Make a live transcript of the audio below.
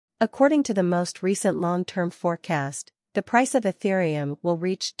According to the most recent long-term forecast, the price of Ethereum will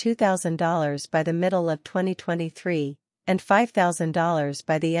reach $2,000 by the middle of 2023, and $5,000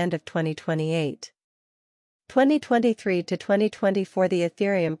 by the end of 2028. 2023 to 2024. The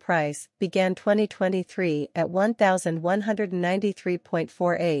Ethereum price began 2023 at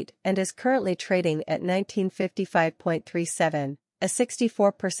 $1,193.48 and is currently trading at $1,955.37, a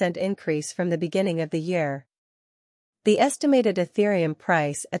 64% increase from the beginning of the year. The estimated Ethereum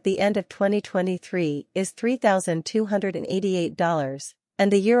price at the end of 2023 is $3,288,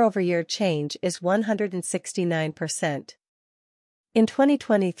 and the year-over-year change is 169%. In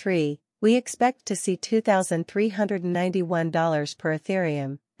 2023, we expect to see $2,391 per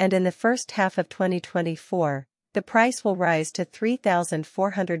Ethereum, and in the first half of 2024, the price will rise to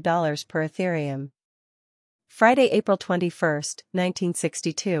 $3,400 per Ethereum. Friday, April 21,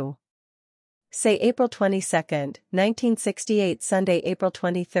 1962. Say April 22, 1968. Sunday, April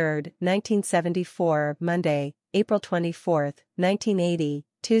 23, 1974. Monday, April 24, 1980.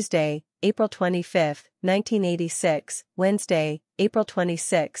 Tuesday, April 25, 1986. Wednesday, April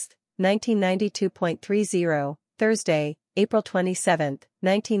 26, 1992.30. Thursday, April 27,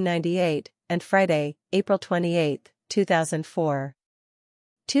 1998. And Friday, April 28, 2004.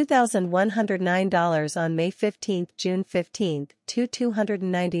 $2,109 on May 15. June 15,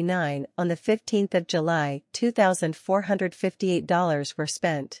 $2,299 on the 15th of July. $2,458 were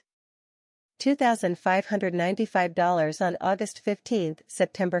spent. $2,595 on August 15,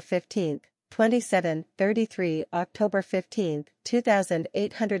 September 15, 2733. October 15,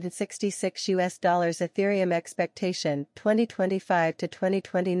 2,866 US dollars. Ethereum expectation 2025 to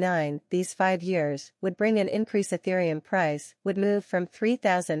 2029. These 5 years would bring an increase. Ethereum price would move from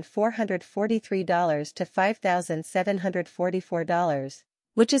 $3,443 to $5,744,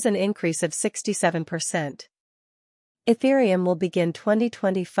 which is an increase of 67%. Ethereum will begin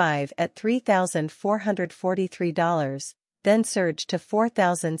 2025 at $3,443. Then surge to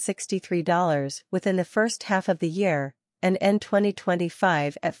 $4,063 within the first half of the year, and end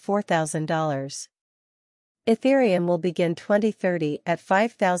 2025 at $4,000. Ethereum will begin 2030 at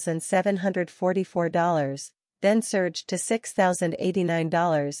 $5,744, then surge to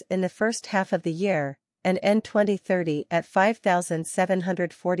 $6,089 in the first half of the year, and end 2030 at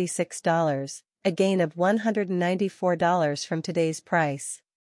 $5,746, a gain of $194 from today's price.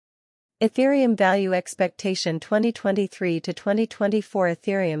 Ethereum value expectation 2023 to 2024.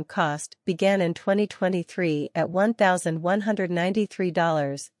 Ethereum cost began in 2023 at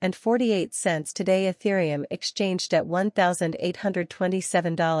 $1,193.48. Today Ethereum exchanged at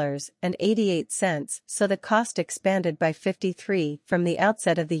 $1,827.88, so the cost expanded by 53 from the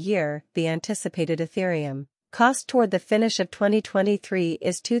outset of the year. The anticipated Ethereum cost toward the finish of 2023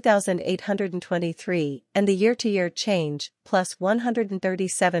 is $2,823, and the year-to-year change, plus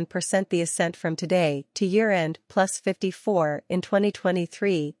 137%. The ascent from today to year-end, plus 54. In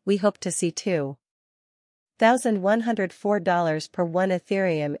 2023, we hope to see $2,104 per 1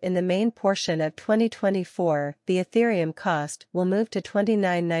 Ethereum. In the main portion of 2024, the Ethereum cost will move to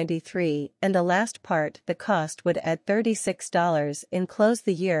 $29.93, and the last part, the cost would add $36 and close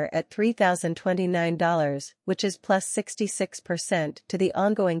the year at $3,029, which is plus 66% to the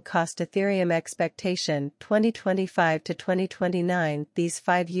ongoing cost. Ethereum expectation 2025 to 2029. These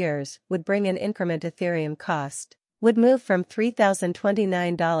 5 years would bring an increment. Ethereum cost would move from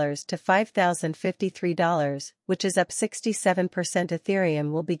 $3,029 to $5,053, which is up 67%.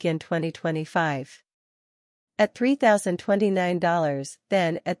 Ethereum will begin 2025 at $3,029,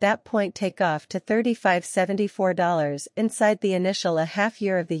 then at that point take off to $3,574 inside the initial a half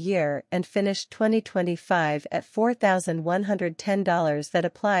year of the year, and finish 2025 at $4,110. That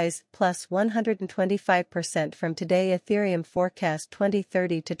applies plus 125% from today. Ethereum forecast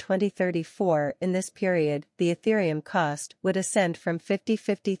 2030 to 2034. In this period, the Ethereum cost would ascend from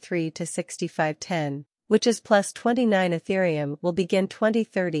 $50.53 to $65.10. Which is plus 29. Ethereum will begin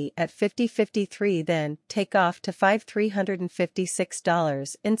 2030 at $50.53, then take off to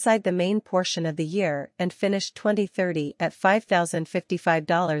 $5,356 inside the main portion of the year, and finish 2030 at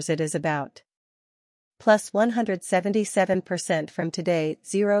 $5,055. It is about plus 177% from today.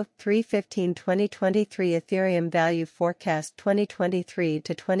 03/15/2023. Ethereum value forecast 2023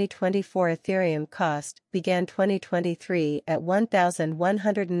 to 2024. Ethereum cost began 2023 at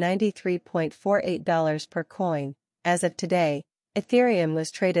 $1,193.48 per coin. As of today, Ethereum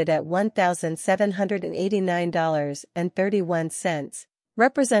was traded at $1,789.31,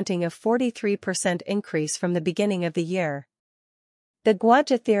 representing a 43% increase from the beginning of the year. The Guaj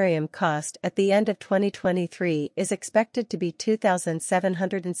Ethereum cost at the end of 2023 is expected to be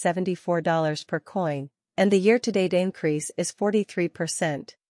 $2,774 per coin, and the year-to-date increase is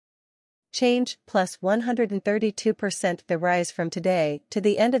 43%. Change, plus 132%. The rise from today to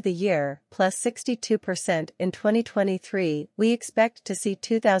the end of the year, plus 62%. In 2023, we expect to see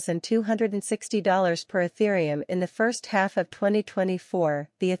 $2,260 per Ethereum. In the first half of 2024,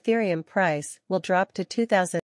 the Ethereum price will drop to $2,000.